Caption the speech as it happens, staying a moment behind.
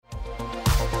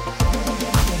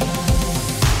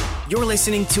You're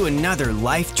listening to another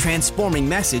life-transforming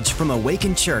message from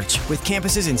Awaken Church with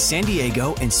campuses in San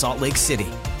Diego and Salt Lake City.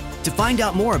 To find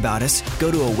out more about us,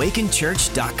 go to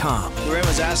awakenchurch.com. Lorraine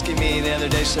was asking me the other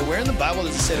day, she said, where in the Bible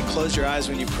does it say to close your eyes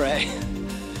when you pray?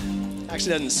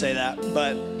 Actually, it doesn't say that,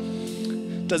 but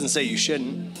it doesn't say you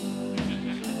shouldn't.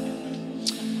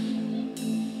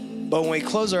 But when we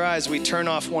close our eyes, we turn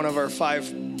off one of our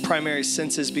 5 primary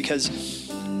senses, because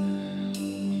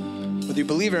whether you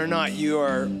believe it or not, you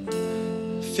are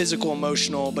physical,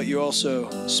 emotional, but you're also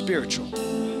spiritual.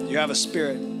 You have a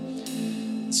spirit.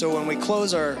 So when we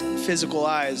close our physical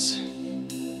eyes,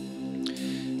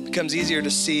 it becomes easier to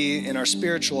see in our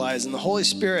spiritual eyes. And the Holy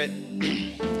Spirit,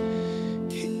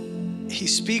 he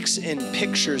speaks in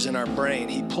pictures in our brain.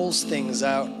 He pulls things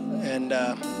out. And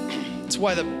it's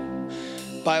why the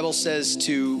Bible says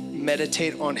to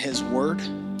meditate on his word.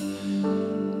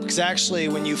 Because actually,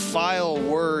 when you file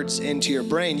words into your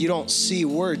brain, you don't see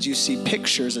words, you see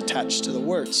pictures attached to the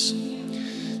words.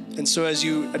 And so as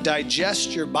you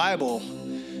digest your Bible,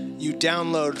 you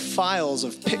download files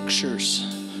of pictures,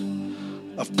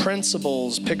 of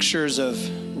principles, pictures of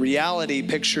reality,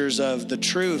 pictures of the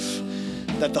truth,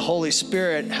 that the Holy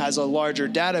Spirit has a larger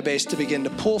database to begin to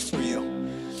pull for you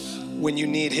when you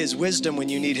need his wisdom, when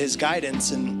you need his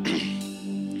guidance. And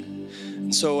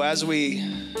so as we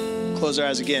close our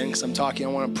eyes again, because I'm talking, I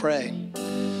want to pray.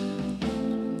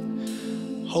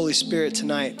 Holy Spirit,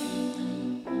 tonight,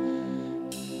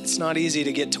 it's not easy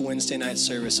to get to Wednesday night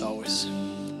service always.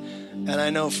 And I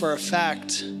know for a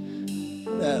fact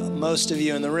that most of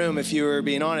you in the room, if you were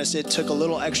being honest, it took a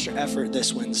little extra effort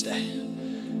this Wednesday.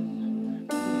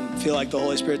 I feel like the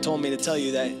Holy Spirit told me to tell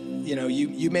you that,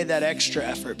 you made that extra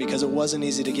effort because it wasn't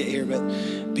easy to get here.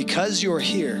 But because you're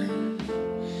here,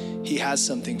 he has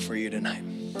something for you tonight.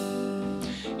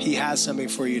 He has something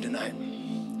for you tonight.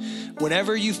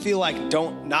 Whenever you feel like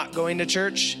not going to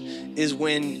church is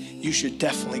when you should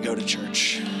definitely go to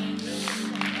church.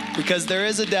 Because there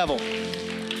is a devil,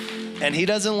 and he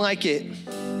doesn't like it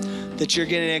that you're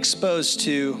getting exposed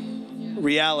to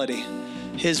reality,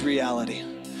 his reality.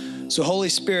 So Holy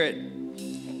Spirit,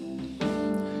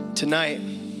 tonight,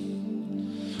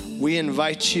 we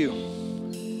invite you.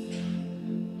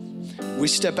 We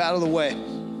step out of the way.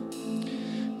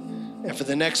 And for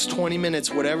the next 20 minutes,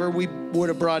 whatever we would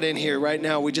have brought in here right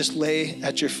now, we just lay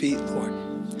at your feet, Lord.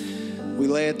 We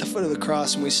lay at the foot of the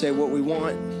cross and we say, what we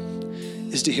want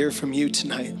is to hear from you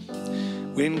tonight.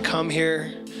 We didn't come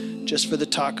here just for the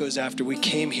tacos after. We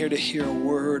came here to hear a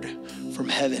word from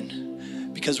heaven.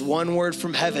 Because one word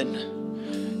from heaven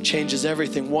changes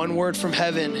everything. One word from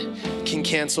heaven can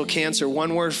cancel cancer.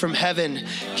 One word from heaven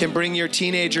can bring your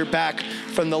teenager back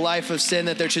from the life of sin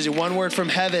that they're choosing. One word from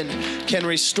heaven can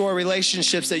restore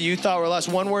relationships that you thought were lost.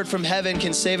 One word from heaven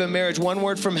can save a marriage. One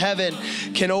word from heaven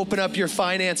can open up your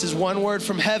finances. One word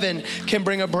from heaven can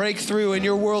bring a breakthrough in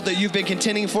your world that you've been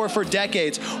contending for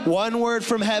decades. One word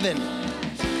from heaven.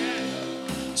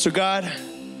 So God,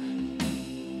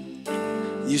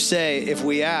 you say, if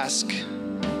we ask,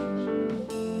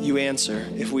 you answer.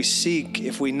 If we seek,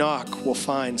 if we knock, we'll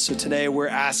find. So today we're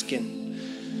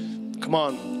asking. Come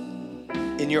on,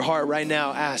 in your heart right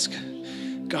now, ask,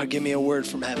 God, give me a word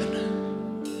from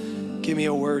heaven. Give me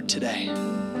a word today.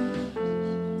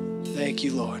 Thank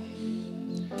you, Lord.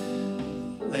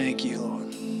 Thank you,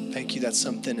 Lord. Thank you that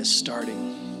something is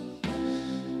starting.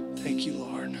 Thank you,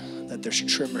 Lord, that there's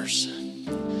tremors.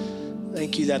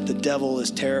 Thank you that the devil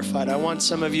is terrified. I want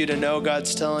some of you to know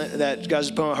God's put on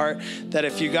my heart that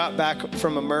if you got back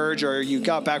from a merge or you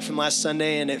got back from last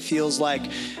Sunday and it feels like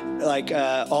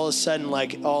all of a sudden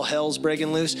like all hell's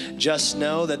breaking loose, just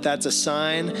know that that's a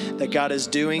sign that God is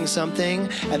doing something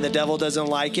and the devil doesn't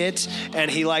like it. And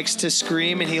he likes to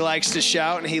scream and he likes to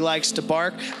shout and he likes to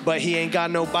bark, but he ain't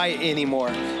got no bite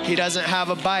anymore. He doesn't have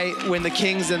a bite when the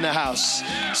king's in the house.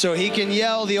 So he can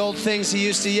yell the old things he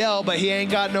used to yell, but he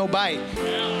ain't got no bite.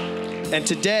 And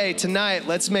tonight,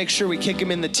 let's make sure we kick him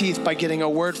in the teeth by getting a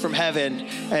word from heaven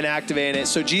and activating it.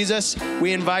 So Jesus,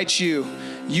 we invite you.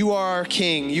 You are our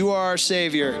King. You are our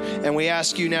Savior. And we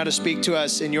ask you now to speak to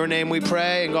us. In your name we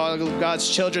pray. And God's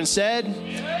children said,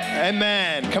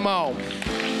 Amen. Come on.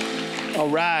 All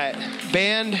right.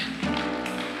 Band,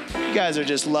 you guys are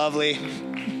just lovely.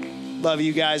 Love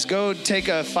you guys. Go take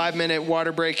a 5-minute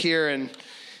water break here and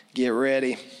get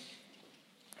ready.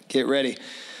 Get ready.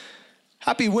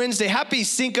 Happy Wednesday. Happy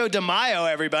Cinco de Mayo,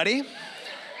 everybody.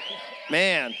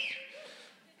 Man.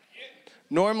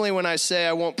 Normally when I say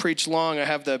I won't preach long, I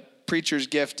have the preacher's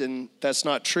gift, and that's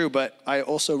not true, but I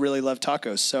also really love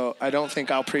tacos, so I don't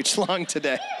think I'll preach long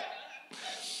today.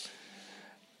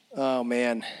 Oh,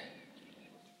 man.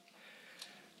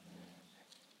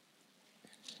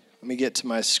 Let me get to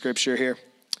my scripture here.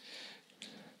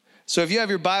 So if you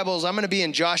have your Bibles, I'm going to be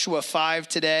in Joshua 5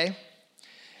 today.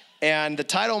 And the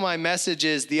title of my message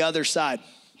is The Other Side.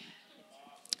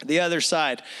 The Other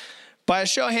Side. By a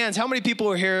show of hands, how many people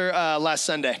were here last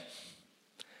Sunday?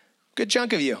 Good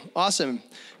chunk of you. Awesome.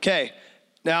 Okay.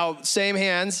 Now, same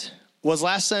hands. Was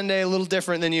last Sunday a little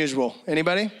different than usual?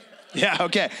 Anybody? Yeah,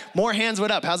 okay. More hands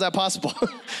went up. How's that possible?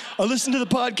 I listened to the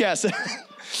podcast.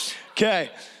 Okay.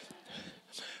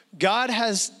 God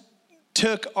has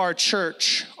took our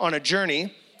church on a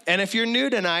journey. And if you're new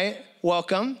tonight,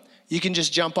 welcome. You can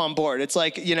just jump on board. It's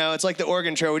like, it's like the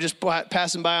Oregon Trail. We're just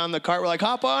passing by on the cart. We're like,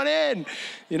 hop on in.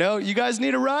 You guys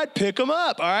need a ride? Pick them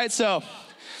up. All right, so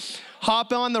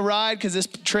hop on the ride because this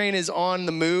train is on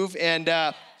the move.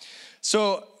 And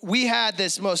so we had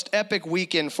this most epic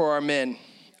weekend for our men.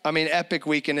 I mean, epic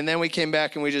weekend. And then we came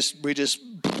back and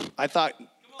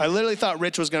I literally thought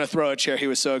Rich was going to throw a chair. He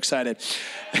was so excited.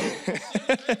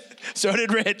 So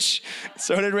did Rich.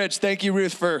 Thank you,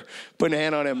 Ruth, for putting a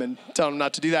hand on him and telling him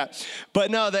not to do that. But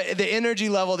no, the energy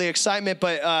level, the excitement,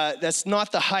 but that's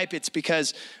not the hype. It's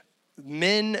because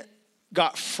men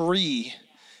got free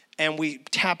and we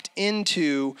tapped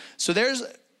into. So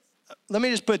let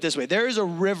me just put it this way. There is a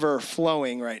river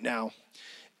flowing right now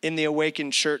in the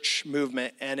Awakened Church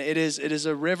movement, and it is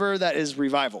a river that is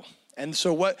revival. And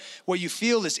so what you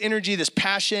feel, this energy, this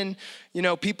passion,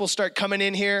 people start coming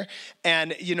in here,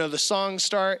 and the songs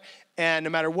start, and no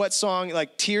matter what song,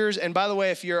 like tears. And by the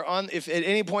way, if at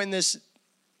any point in this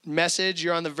message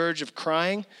you're on the verge of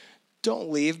crying,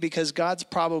 don't leave, because God's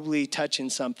probably touching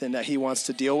something that he wants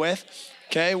to deal with.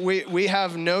 Okay, we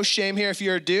have no shame here. If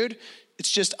you're a dude, it's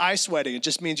just eye sweating. It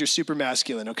just means you're super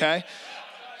masculine, okay?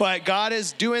 But God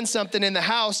is doing something in the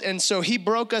house, and so he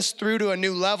broke us through to a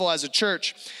new level as a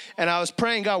church. And I was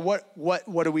praying, God,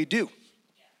 what do we do?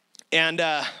 And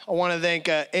I want to thank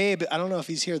Abe. I don't know if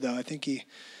he's here, though. I think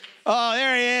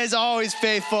there he is, always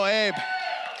faithful, Abe.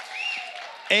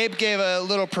 Abe gave a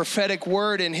little prophetic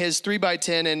word in his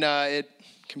 3x10, and it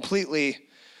completely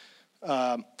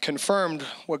confirmed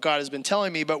what God has been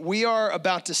telling me. But we are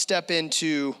about to step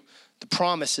into the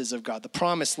promises of God, the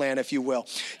promised land, if you will.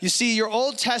 You see, your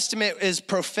Old Testament is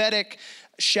prophetic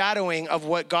shadowing of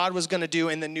what God was going to do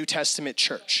in the New Testament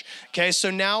church. Okay, so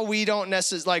now we don't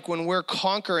necessarily, like when we're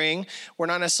conquering, we're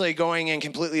not necessarily going and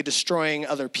completely destroying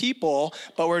other people,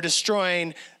 but we're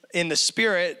destroying in the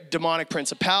spirit, demonic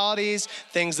principalities,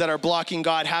 things that are blocking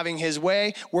God having his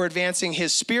way. We're advancing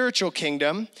his spiritual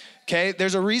kingdom. Okay,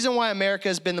 there's a reason why America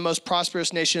has been the most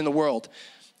prosperous nation in the world.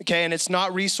 Okay, and it's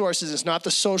not resources. It's not the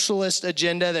socialist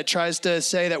agenda that tries to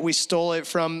say that we stole it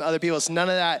from other people. It's none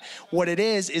of that. What it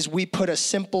is we put a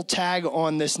simple tag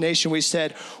on this nation. We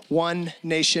said, one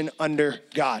nation under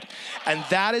God. And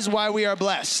that is why we are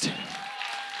blessed.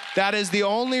 That is the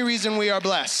only reason we are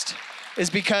blessed, is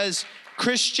because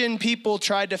Christian people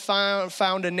tried to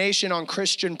found a nation on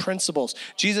Christian principles.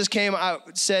 Jesus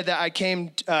said that I came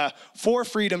for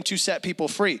freedom to set people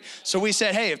free. So we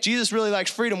said, hey, if Jesus really likes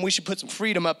freedom, we should put some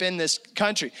freedom up in this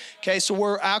country. Okay, so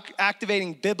we're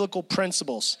activating biblical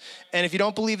principles. And if you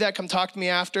don't believe that, come talk to me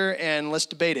after and let's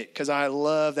debate it, because I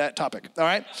love that topic. All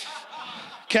right?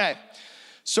 Okay,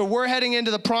 so we're heading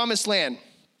into the promised land.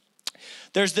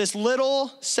 There's this little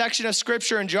section of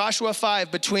scripture in Joshua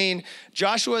 5 between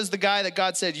Joshua is the guy that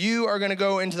God said, you are going to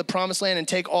go into the promised land and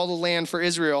take all the land for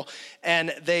Israel.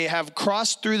 And they have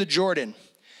crossed through the Jordan.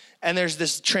 And there's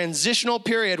this transitional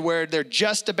period where they're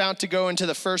just about to go into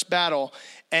the first battle.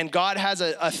 And God has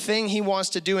a thing he wants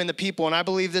to do in the people. And I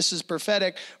believe this is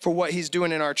prophetic for what he's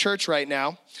doing in our church right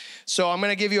now. So I'm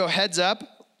going to give you a heads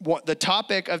up. The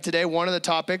topic of today, one of the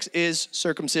topics is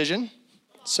circumcision.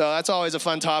 So that's always a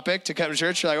fun topic to come to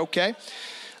church. You're like, okay.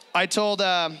 I told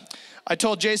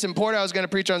Jason Porter I was going to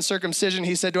preach on circumcision.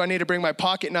 He said, do I need to bring my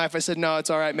pocket knife? I said, no, it's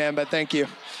all right, man, but thank you.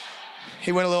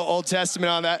 He went a little Old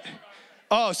Testament on that.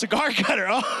 Oh, cigar cutter.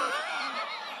 Oh.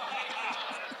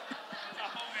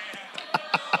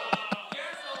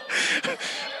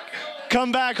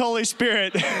 Come back, Holy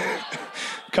Spirit.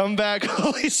 Come back,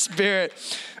 Holy Spirit.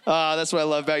 That's what I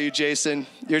love about you, Jason.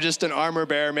 You're just an armor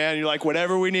bearer, man. You're like,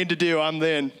 whatever we need to do, I'm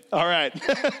in. All right.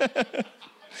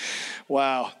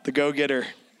 Wow, the go-getter.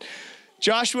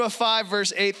 Joshua 5,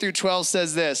 verse 8 through 12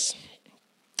 says this.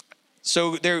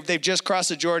 So they've just crossed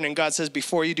the Jordan, and God says,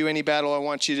 before you do any battle, I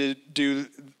want you to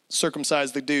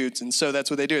circumcise the dudes. And so that's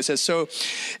what they do. It says, so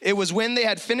it was when they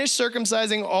had finished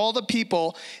circumcising all the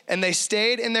people, and they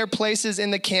stayed in their places in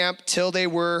the camp till they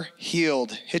were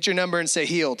healed. Hit your number and say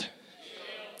healed.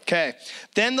 Okay.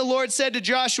 Then the Lord said to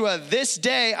Joshua, this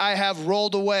day I have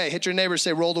rolled away. Hit your neighbor,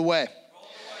 say rolled away.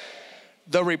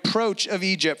 The reproach of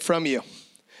Egypt from you.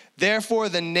 Therefore,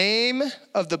 the name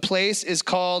of the place is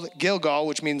called Gilgal,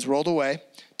 which means rolled away,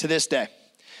 to this day.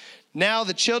 Now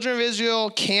the children of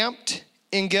Israel camped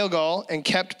in Gilgal and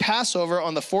kept Passover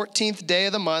on the 14th day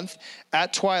of the month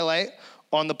at twilight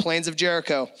on the plains of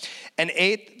Jericho, and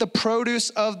ate the produce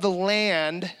of the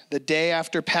land the day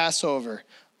after Passover,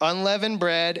 unleavened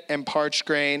bread and parched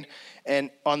grain, and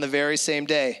on the very same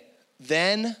day.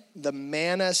 Then the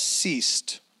manna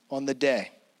ceased on the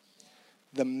day.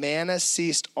 The manna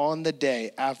ceased on the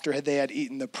day after they had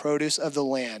eaten the produce of the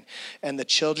land, and the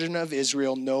children of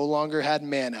Israel no longer had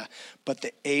manna, but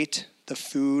they ate the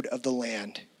food of the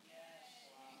land.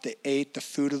 They ate the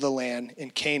food of the land in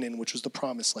Canaan, which was the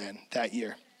promised land that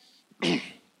year.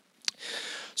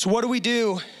 So what do we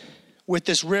do with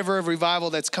this river of revival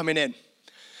that's coming in?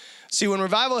 See, when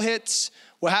revival hits,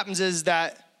 what happens is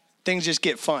that things just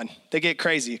get fun. They get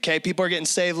crazy, okay? People are getting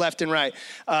saved left and right.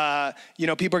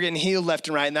 People are getting healed left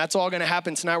and right, and that's all going to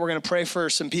happen tonight. We're going to pray for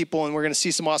some people, and we're going to see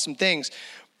some awesome things.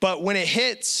 But when it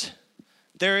hits,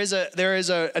 there is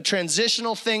a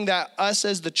transitional thing that us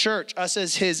as the church, us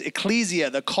as his ecclesia,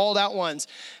 the called out ones,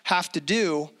 have to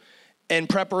do in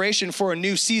preparation for a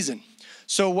new season.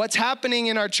 So what's happening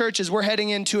in our church is we're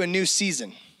heading into a new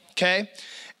season, okay?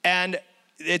 And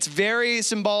it's very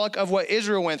symbolic of what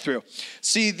Israel went through.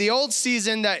 See, the old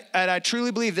season and I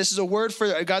truly believe this is a word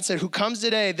for, God said, who comes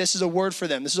today, this is a word for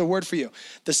them. This is a word for you.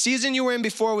 The season you were in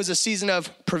before was a season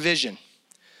of provision.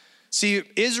 See,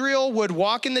 Israel would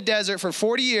walk in the desert for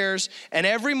 40 years, and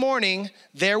every morning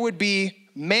there would be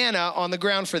manna on the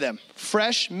ground for them.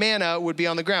 Fresh manna would be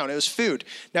on the ground. It was food.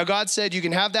 Now, God said, you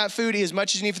can have that food, eat as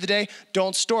much as you need for the day.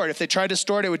 Don't store it. If they tried to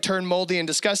store it, it would turn moldy and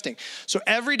disgusting. So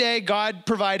every day, God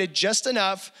provided just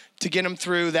enough to get them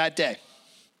through that day.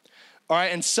 All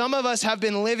right, and some of us have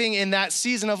been living in that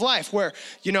season of life where,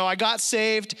 I got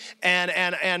saved and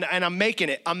I'm making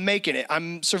it.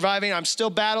 I'm surviving. I'm still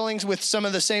battling with some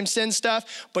of the same sin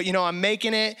stuff, but I'm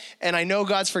making it, and I know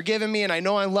God's forgiven me, and I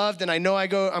know I'm loved, and I know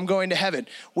I'm going to heaven.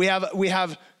 We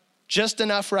have just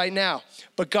enough right now.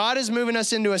 But God is moving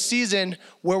us into a season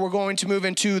where we're going to move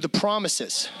into the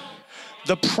promises.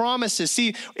 The promises.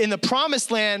 See, in the promised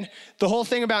land, the whole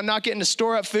thing about not getting to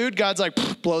store up food, God's like,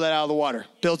 blow that out of the water.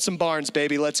 Build some barns,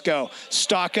 baby. Let's go.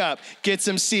 Stock up. Get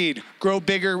some seed. Grow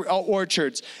bigger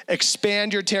orchards.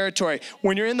 Expand your territory.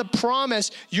 When you're in the promise,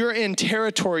 you're in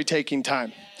territory taking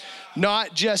time,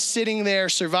 not just sitting there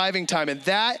surviving time. And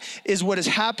that is what is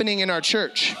happening in our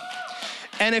church.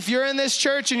 And if you're in this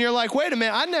church and you're like, wait a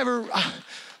minute,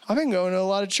 I've been going to a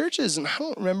lot of churches, and I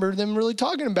don't remember them really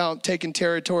talking about taking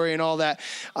territory and all that.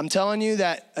 I'm telling you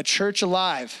that a church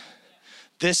alive,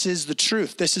 this is the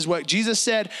truth. This is what Jesus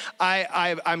said.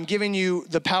 I'm giving you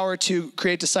the power to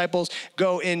create disciples,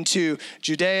 go into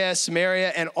Judea, Samaria,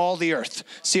 and all the earth.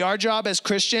 See, our job as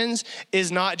Christians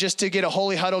is not just to get a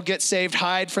holy huddle, get saved,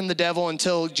 hide from the devil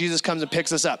until Jesus comes and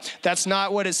picks us up. That's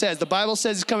not what it says. The Bible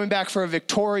says he's coming back for a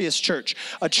victorious church,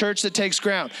 a church that takes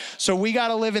ground. So we got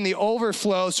to live in the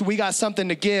overflow, so we got something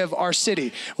to give our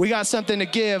city. We got something to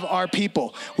give our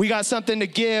people. We got something to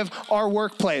give our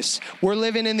workplace. We're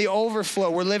living in the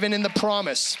overflow. We're living in the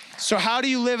promise. So how do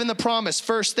you live in the promise?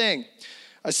 First thing.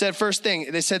 I said first thing.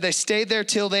 They said they stayed there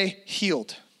till they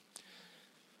healed.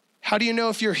 How do you know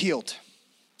if you're healed?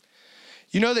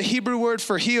 The Hebrew word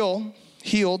for healed,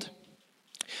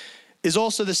 is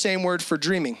also the same word for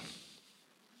dreaming.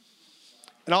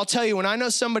 And I'll tell you, when I know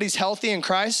somebody's healthy in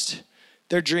Christ,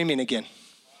 they're dreaming again.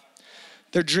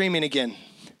 They're dreaming again.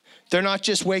 They're not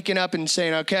just waking up and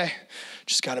saying, okay,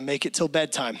 just got to make it till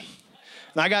bedtime.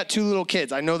 And I got 2 little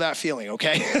kids. I know that feeling,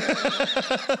 okay?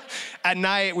 At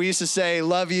night, we used to say,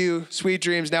 love you, sweet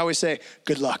dreams. Now we say,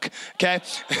 good luck, okay?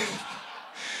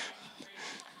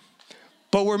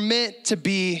 But we're meant to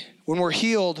be, when we're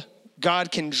healed,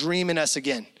 God can dream in us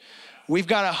again. We've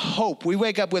got a hope. We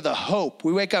wake up with a hope.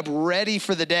 We wake up ready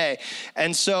for the day.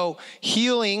 And so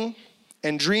healing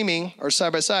and dreaming are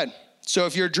side by side. So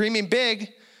if you're dreaming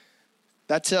big,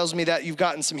 that tells me that you've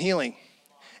gotten some healing.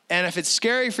 And if it's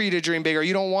scary for you to dream big, or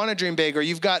you don't want to dream big, or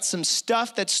you've got some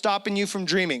stuff that's stopping you from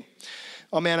dreaming.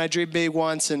 Oh man, I dreamed big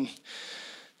once and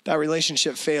that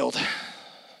relationship failed.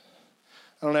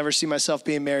 I don't ever see myself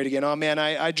being married again. Oh man,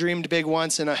 I dreamed big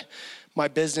once and my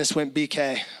business went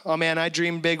BK. Oh man, I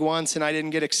dreamed big once and I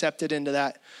didn't get accepted into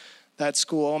that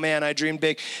school. Oh man, I dreamed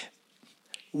big.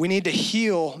 We need to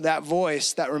heal that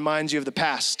voice that reminds you of the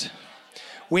past.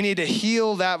 We need to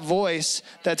heal that voice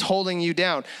that's holding you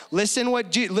down. Listen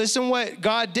what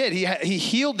God did. He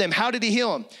healed them. How did he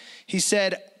heal them? He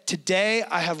said, today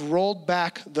I have rolled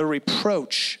back the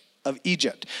reproach of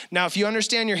Egypt. Now, if you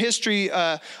understand your history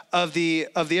of the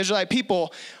Israelite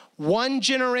people, one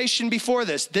generation before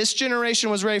this generation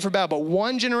was ready for battle, but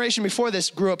one generation before this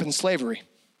grew up in slavery.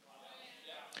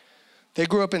 They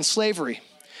grew up in slavery.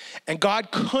 And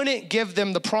God couldn't give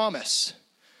them the promise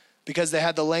because they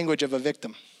had the language of a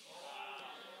victim.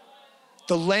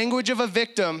 The language of a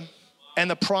victim and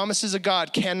the promises of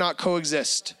God cannot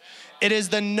coexist. It is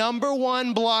the number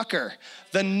one blocker.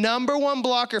 The number one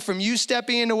blocker from you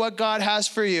stepping into what God has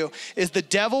for you is the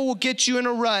devil will get you in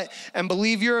a rut and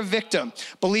believe you're a victim.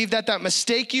 Believe that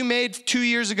mistake you made 2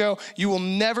 years ago, you will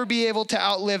never be able to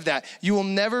outlive that.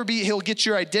 He'll get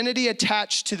your identity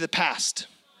attached to the past.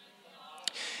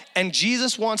 And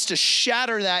Jesus wants to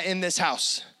shatter that in this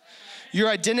house. Your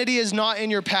identity is not in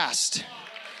your past.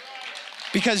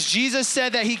 Because Jesus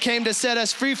said that he came to set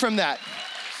us free from that.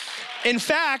 In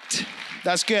fact,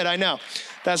 that's good, I know.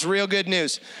 That's real good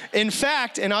news. In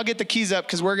fact, and I'll get the keys up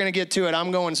because we're gonna get to it.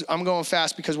 I'm going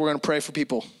fast because we're gonna pray for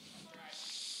people.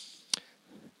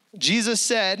 Jesus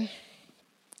said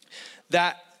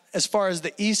that as far as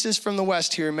the east is from the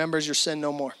west, he remembers your sin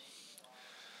no more.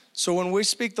 So when we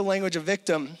speak the language of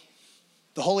victim,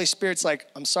 the Holy Spirit's like,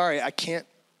 I'm sorry, I can't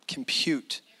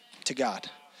compute to God.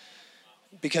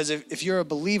 Because if you're a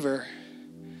believer,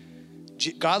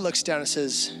 God looks down and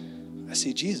says, I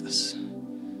see Jesus. I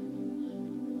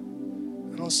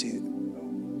don't see,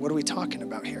 what are we talking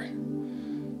about here?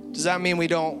 Does that mean we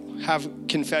don't have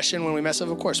confession when we mess up?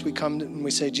 Of course, we come and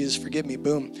we say, Jesus, forgive me,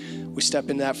 boom. We step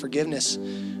into that forgiveness.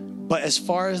 But as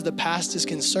far as the past is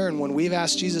concerned, when we've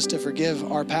asked Jesus to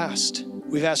forgive our past,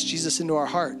 we've asked Jesus into our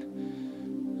heart,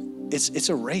 it's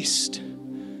erased.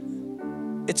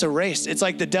 It's erased. It's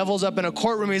like the devil's up in a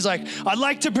courtroom. He's like, I'd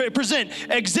like to present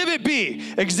Exhibit B.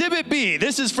 Exhibit B.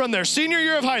 This is from their senior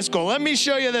year of high school. Let me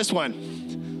show you this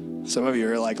one. Some of you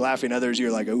are like laughing. Others, you're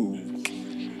like, ooh,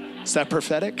 is that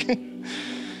prophetic?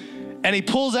 And he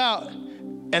pulls out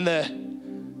and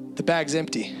the bag's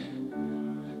empty.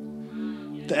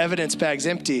 The evidence bag's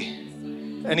empty.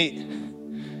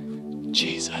 And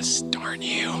Jesus, darn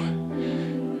you.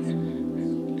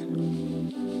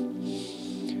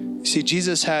 See,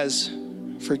 Jesus has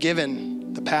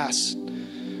forgiven the past,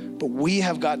 but we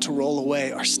have got to roll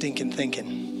away our stinking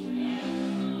thinking.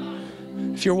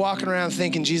 If you're walking around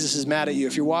thinking Jesus is mad at you,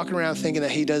 if you're walking around thinking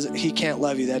that he can't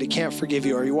love you, that he can't forgive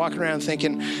you, or you're walking around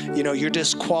thinking, you're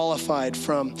disqualified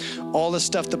from all the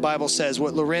stuff the Bible says,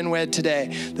 what Loren read today,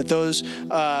 that those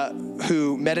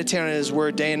who meditate on his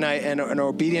word day and night and are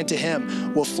obedient to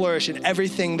him will flourish and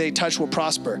everything they touch will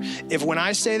prosper. If when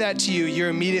I say that to you, you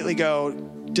immediately go,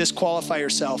 disqualify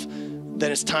yourself, then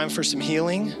it's time for some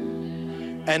healing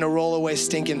and to roll away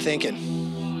stinking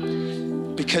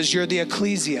thinking. Because you're the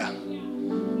ecclesia,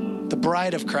 the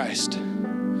bride of Christ.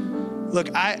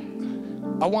 Look, I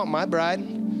want my bride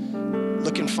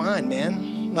looking fine,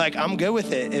 man. Like, I'm good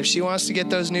with it. If she wants to get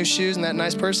those new shoes and that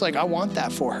nice purse, like, I want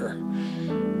that for her.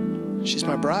 She's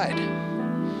my bride.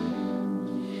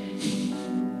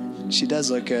 She does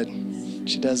look good.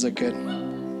 She does look good.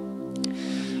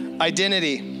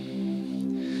 Identity.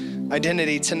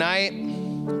 Tonight,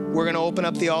 we're gonna open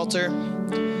up the altar.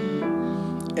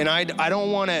 And I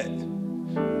don't wanna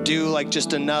do like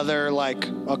just another, like,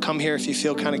 I'll come here if you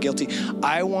feel kind of guilty.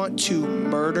 I want to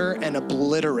murder and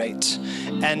obliterate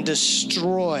and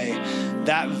destroy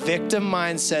that victim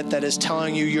mindset that is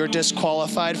telling you you're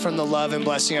disqualified from the love and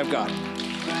blessing of God.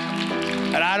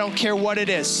 And I don't care what it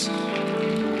is.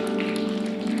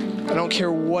 I don't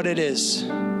care what it is.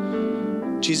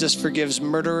 Jesus forgives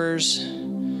murderers.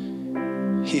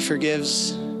 He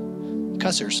forgives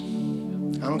cussers.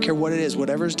 I don't care what it is.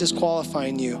 Whatever is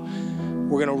disqualifying you,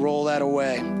 we're going to roll that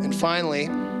away. And finally,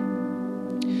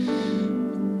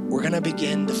 we're going to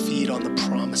begin to feed on the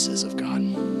promises of God.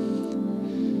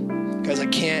 Guys, I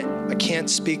can't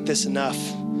speak this enough,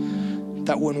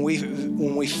 that when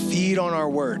we feed on our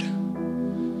word,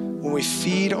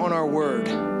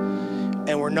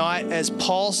 and we're not, as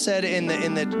Paul said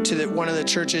to one of the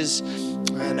churches,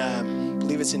 and I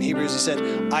believe it's in Hebrews, he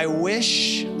said, I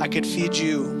wish I could feed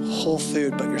you whole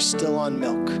food, but you're still on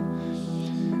milk.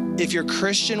 If your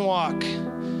Christian walk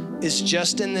is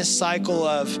just in this cycle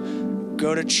of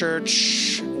go to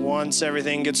church once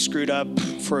everything gets screwed up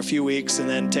for a few weeks and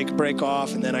then take a break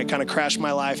off and then I kind of crash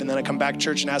my life and then I come back to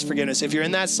church and ask forgiveness. If you're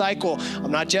in that cycle,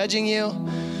 I'm not judging you.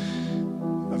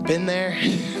 I've been there.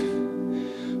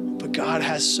 But God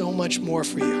has so much more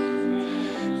for you.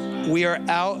 We are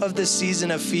out of the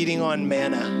season of feeding on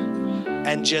manna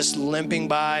and just limping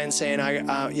by and saying,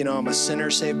 I'm a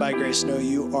sinner saved by grace. No,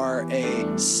 you are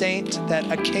a saint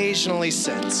that occasionally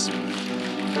sins.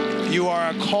 You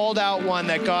are a called out one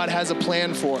that God has a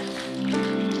plan for.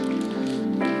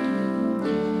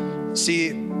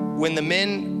 See, when the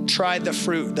men tried the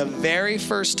fruit, the very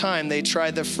first time they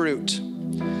tried the fruit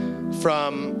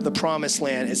from the promised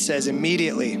land, it says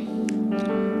immediately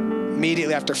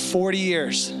after 40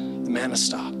 years, the manna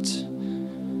stopped.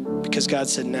 Because God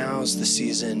said, now's the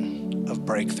season of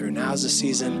breakthrough. Now's the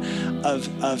season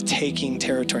of taking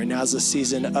territory. Now's the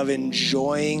season of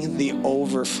enjoying the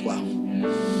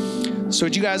overflow. So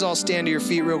would you guys all stand to your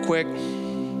feet real quick?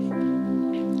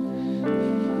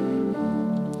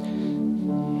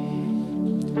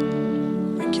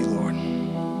 Thank you, Lord.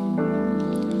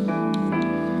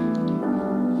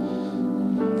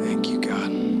 Thank you,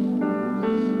 God.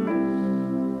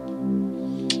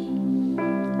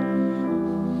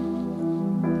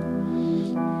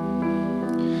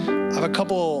 I have a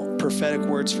couple prophetic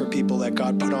words for people that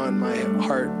God put on my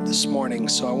heart this morning.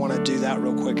 So I want to do that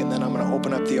real quick, and then I'm going to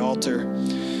open up the altar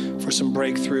for some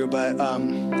breakthrough. But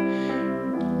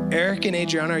Eric and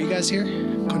Adriana, are you guys here?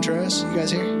 Contreras, you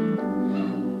guys here?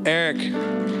 Eric,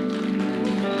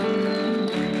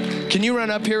 can you run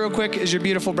up here real quick? Is your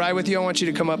beautiful bride with you? I want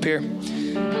you to come up here.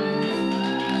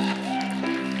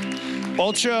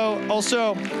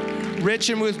 Also, Rich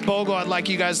and Ruth Bogle, I'd like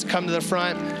you guys to come to the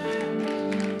front.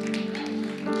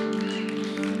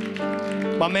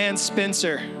 My man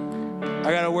Spencer,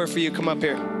 I got a word for you. Come up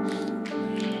here.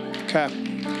 Okay.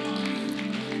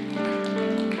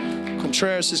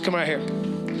 Contreras, just come right here.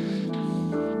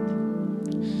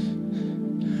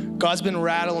 God's been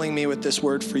rattling me with this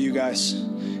word for you guys.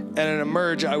 And in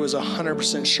Emerge, I was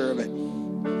 100% sure of it.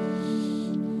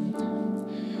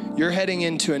 You're heading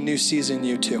into a new season,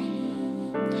 you two.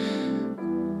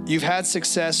 You've had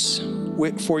success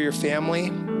for your family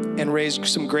and raised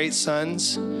some great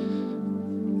sons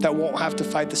that won't have to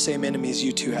fight the same enemies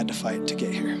you two had to fight to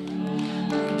get here.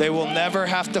 They will never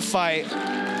have to fight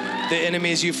the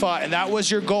enemies you fought. And that was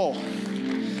your goal.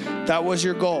 That was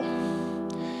your goal.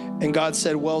 And God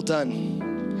said, well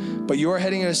done. But you are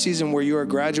heading in a season where you are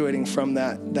graduating from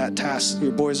that task.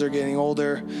 Your boys are getting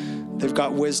older. They've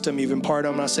got wisdom. You've imparted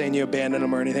them. I'm not saying you abandon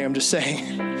them or anything. I'm just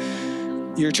saying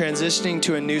you're transitioning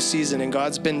to a new season, and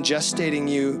God's been gestating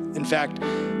you. In fact,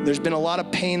 there's been a lot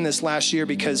of pain this last year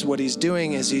because what he's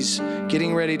doing is he's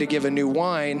getting ready to give a new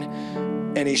wine,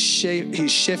 and he's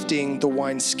shifting the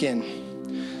wine skin.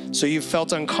 So you've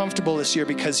felt uncomfortable this year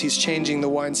because he's changing the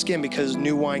wine skin, because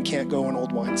new wine can't go in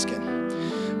old wine skin.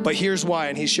 But here's why,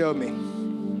 and he showed me.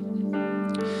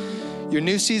 Your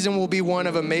new season will be one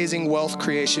of amazing wealth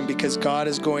creation, because God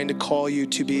is going to call you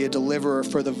to be a deliverer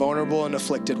for the vulnerable and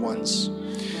afflicted ones.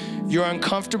 Your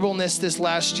uncomfortableness this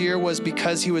last year was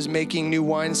because he was making new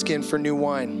wineskin for new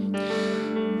wine.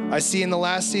 I see in the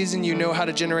last season, you know how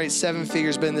to generate 7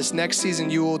 figures, but in this next season,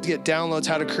 you will get downloads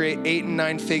how to create 8 and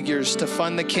 9 figures to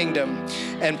fund the kingdom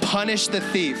and punish the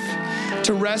thief,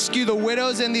 to rescue the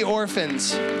widows and the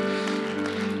orphans.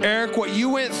 Eric, what you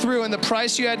went through and the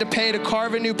price you had to pay to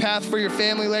carve a new path for your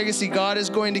family legacy, God is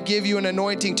going to give you an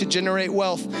anointing to generate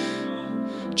wealth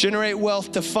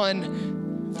to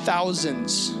fund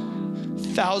thousands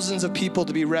of people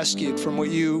to be rescued from what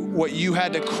you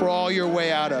had to crawl your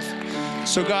way out of.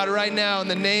 So God, right now, in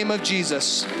the name of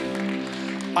Jesus,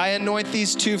 I anoint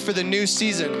these two for the new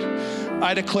season.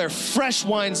 I declare fresh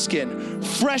wineskin,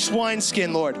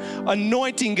 Lord.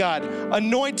 Anointing, God,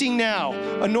 anointing now,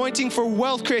 anointing for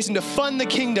wealth creation to fund the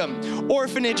kingdom.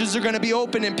 Orphanages are going to be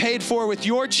open and paid for with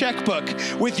your checkbook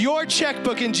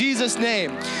in Jesus'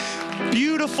 name.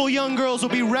 Beautiful young girls will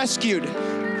be rescued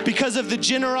because of the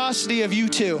generosity of you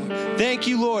two. Thank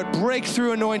you, Lord.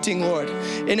 Breakthrough anointing, Lord.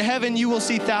 In heaven, you will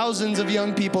see thousands of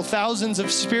young people, thousands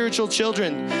of spiritual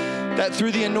children that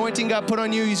through the anointing God put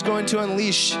on you, he's going to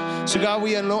unleash. So God,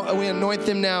 we anoint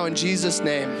them now in Jesus'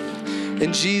 name.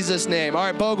 In Jesus' name. All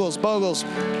right, Bogles.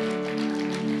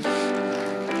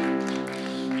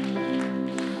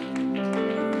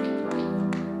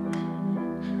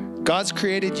 God's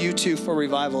created you two for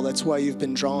revival. That's why you've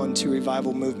been drawn to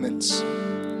revival movements.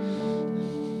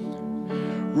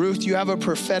 Ruth, you have a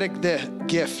prophetic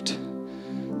gift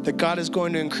that God is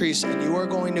going to increase, and you are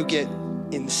going to get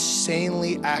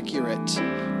insanely accurate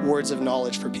words of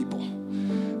knowledge for people.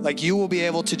 Like, you will be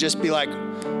able to just be like,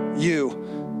 you're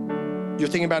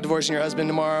thinking about divorcing your husband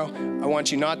tomorrow. I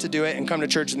want you not to do it and come to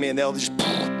church with me, and they'll just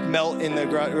melt in the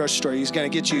grocery store. He's going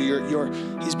to get you.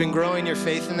 He's been growing your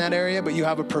faith in that area, but you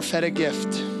have a prophetic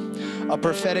gift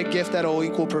that will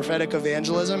equal prophetic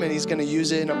evangelism, and he's going to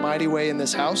use it in a mighty way in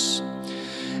this house.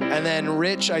 And then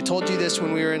Rich, I told you this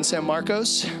when we were in San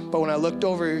Marcos, but when I looked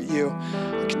over you,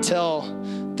 I could tell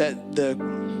that the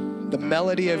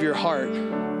melody of your heart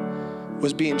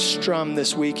was being strummed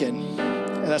this weekend.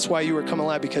 And that's why you were coming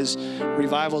alive, because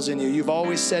revival's in you. You've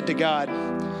always said to God,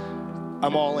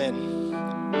 I'm all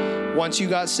in. Once you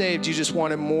got saved, you just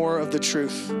wanted more of the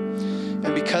truth.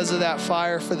 And because of that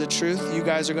fire for the truth, you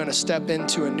guys are going to step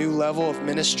into a new level of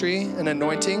ministry and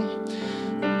anointing.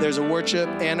 There's a worship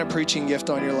and a preaching gift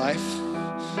on your life.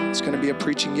 It's going to be a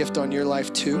preaching gift on your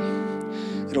life too.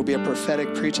 It'll be a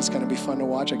prophetic preach. It's going to be fun to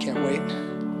watch. I can't wait.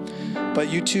 But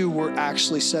you two were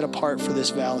actually set apart for this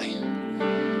valley.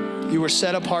 You were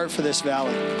set apart for this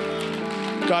valley.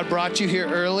 God brought you here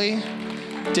early,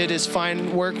 did his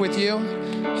fine work with you.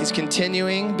 He's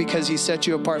continuing because he set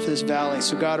you apart for this valley.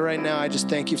 So God, right now, I just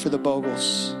thank you for the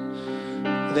Bogles.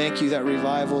 Thank you that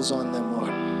revival's on them,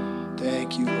 Lord.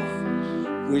 Thank you,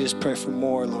 Lord. We just pray for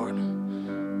more, Lord.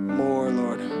 More,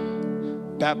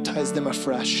 Lord. Baptize them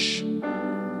afresh.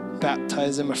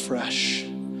 Baptize them afresh.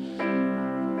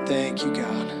 Thank you,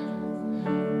 God.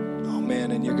 Oh,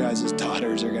 man, and your guys'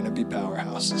 daughters are going to be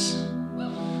powerhouses.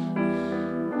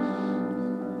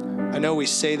 I know we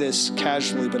say this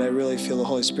casually, but I really feel the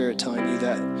Holy Spirit telling you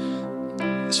that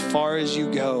as far as you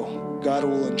go, God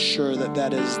will ensure that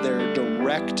that is their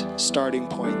direct starting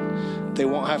point. They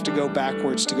won't have to go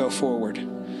backwards to go forward.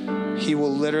 He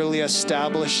will literally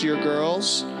establish your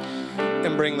girls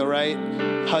and bring the right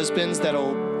husbands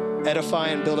that'll edify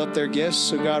and build up their gifts.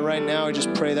 So God, right now, I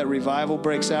just pray that revival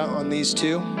breaks out on these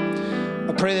two.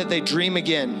 I pray that they dream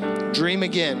again, dream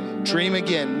again, dream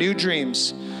again, new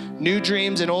dreams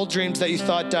and old dreams that you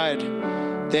thought died.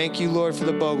 Thank you, Lord, for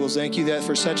the Bogles. Thank you that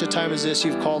for such a time as this,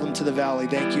 you've called them to the valley.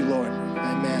 Thank you, Lord.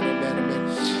 Amen, amen,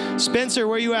 amen. Spencer,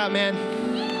 where you at, man?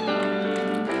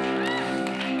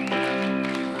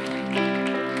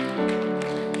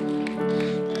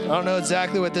 I don't know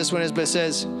exactly what this one is, but it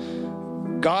says,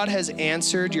 God has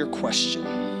answered your question.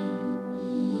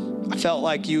 I felt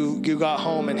like you got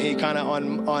home and he kind of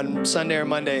on Sunday or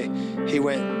Monday, he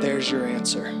went, there's your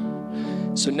answer.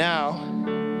 So now,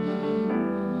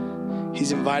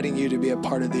 he's inviting you to be a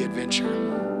part of the adventure.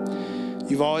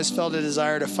 You've always felt a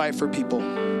desire to fight for people.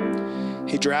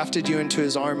 He drafted you into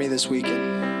his army this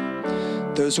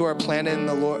weekend. Those who are planted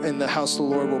in the house of the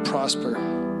Lord will prosper.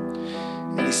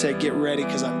 And he said, get ready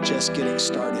because I'm just getting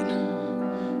started.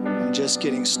 I'm just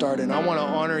getting started. And I want to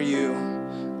honor you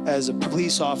as a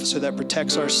police officer that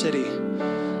protects our city,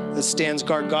 that stands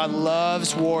guard. God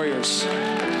loves warriors.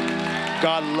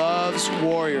 God loves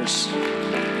warriors.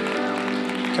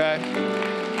 Okay?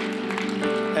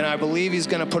 And I believe he's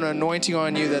going to put an anointing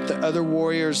on you that the other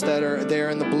warriors that are there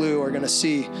in the blue are going to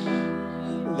see.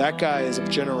 That guy is a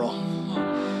general.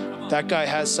 That guy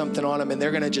has something on him, and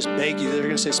they're going to just beg you. They're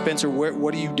going to say, Spencer,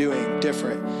 what are you doing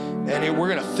different? And we're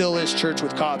going to fill this church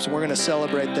with cops, and we're going to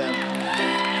celebrate them.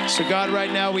 So God,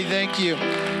 right now, we thank you.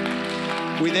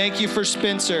 We thank you for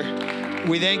Spencer.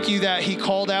 We thank you that he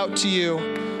called out to you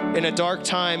in a dark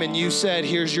time, and you said,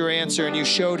 here's your answer. And you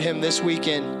showed him this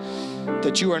weekend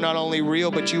that you are not only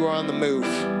real, but you are on the move.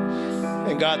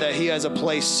 And God, that he has a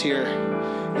place here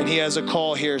and he has a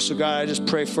call here. So God, I just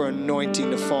pray for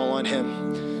anointing to fall on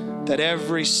him, that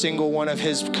every single one of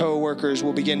his co-workers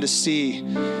will begin to see,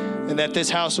 and that this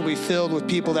house will be filled with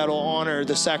people that will honor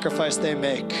the sacrifice they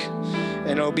make.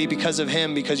 And it'll be because of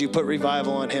him, because you put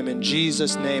revival on him. In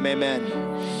Jesus' name, amen.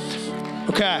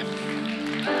 Okay,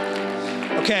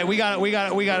 we got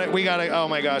it. Oh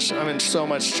my gosh, I'm in so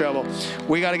much trouble.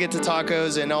 We got to get to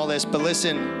tacos and all this, but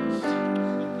listen.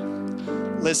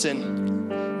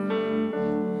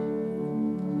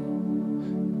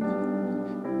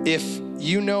 If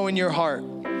you know in your heart,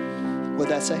 what'd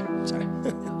that say? Sorry.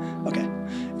 Okay.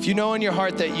 If you know in your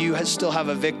heart that you still have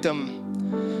a victim,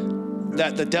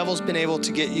 that the devil's been able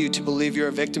to get you to believe you're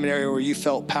a victim in an area where you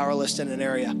felt powerless in an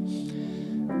area.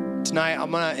 Tonight,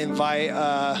 I'm going to invite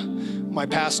my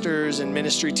pastors and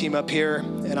ministry team up here,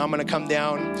 and I'm going to come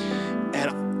down,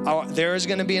 and there is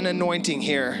going to be an anointing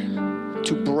here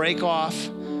to break off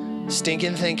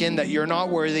stinking thinking that you're not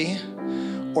worthy,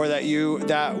 or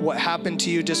that what happened to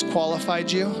you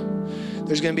disqualified you.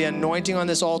 There's going to be anointing on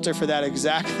this altar for that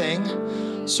exact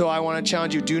thing. So I want to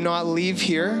challenge you, do not leave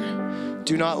here.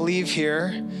 Do not leave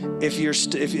here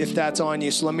if that's on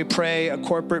you. So let me pray a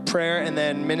corporate prayer, and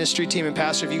then ministry team and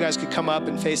pastor, if you guys could come up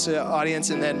and face the audience,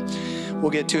 and then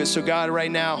we'll get to it. So God, right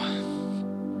now,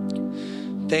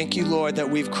 thank you, Lord, that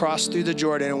we've crossed through the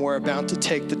Jordan and we're about to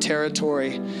take the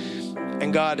territory.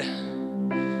 And God,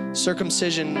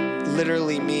 circumcision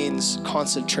literally means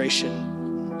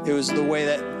concentration. It was the way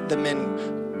that the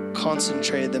men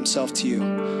concentrated themselves to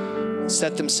you,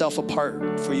 set themselves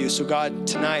apart for you. So God,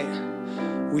 tonight,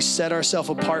 we set ourselves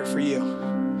apart for you.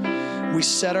 We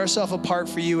set ourselves apart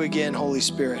for you again, Holy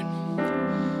Spirit.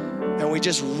 And we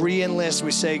just re-enlist.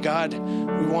 We say, God,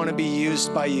 we want to be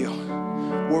used by you.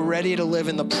 We're ready to live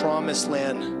in the promised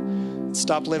land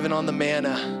Stop living on the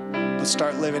manna, but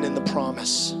start living in the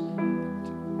promise.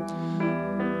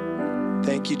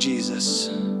 Thank you, Jesus,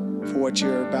 for what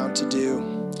you're about to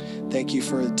do. Thank you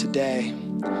for today.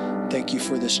 Thank you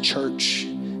for this church.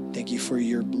 Thank you for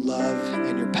your love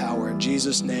and your power. In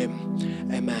Jesus' name,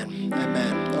 amen.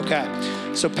 Amen.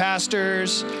 Okay, so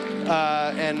pastors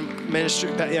and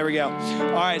ministry, there we go.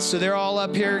 All right, so they're all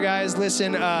up here, guys.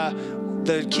 Listen,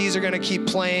 the keys are going to keep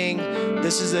playing.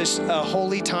 This is a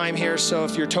holy time here, so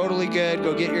if you're totally good,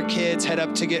 go get your kids, head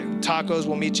up to get tacos.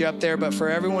 We'll meet you up there. But for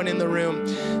everyone in the room,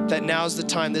 that now's the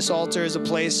time. This altar is a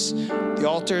place, the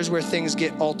altar is where things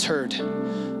get altered.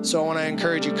 So I want to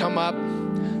encourage you, come up.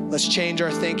 Let's change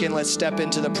our thinking. Let's step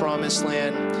into the promised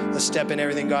land. Let's step in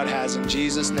everything God has in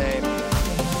Jesus' name.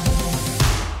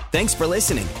 Thanks for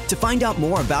listening. To find out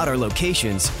more about our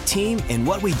locations, team, and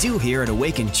what we do here at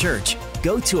Awaken Church,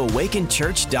 go to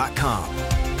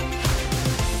awakenchurch.com.